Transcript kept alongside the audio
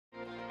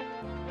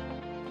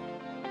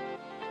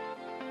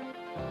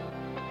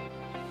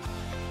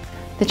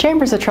The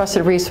Chamber is a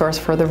trusted resource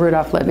for the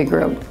Rudolph Libbe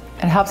Group.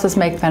 It helps us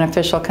make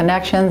beneficial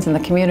connections in the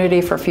community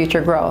for future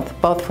growth,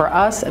 both for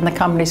us and the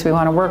companies we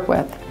want to work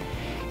with.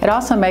 It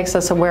also makes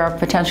us aware of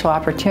potential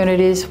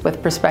opportunities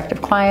with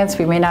prospective clients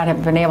we may not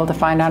have been able to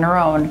find on our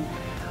own.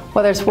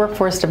 Whether it's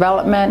workforce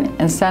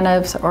development,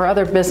 incentives, or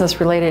other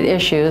business-related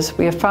issues,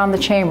 we have found the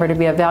Chamber to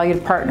be a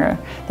valued partner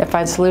that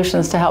finds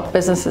solutions to help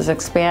businesses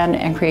expand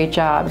and create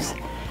jobs.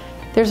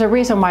 There's a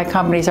reason why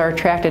companies are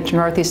attracted to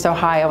Northeast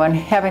Ohio, and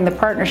having the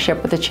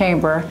partnership with the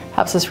Chamber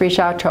helps us reach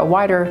out to a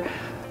wider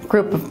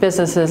group of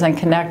businesses and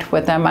connect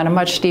with them on a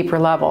much deeper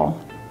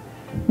level.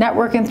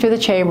 Networking through the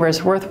Chamber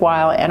is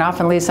worthwhile and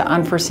often leads to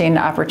unforeseen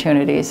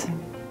opportunities.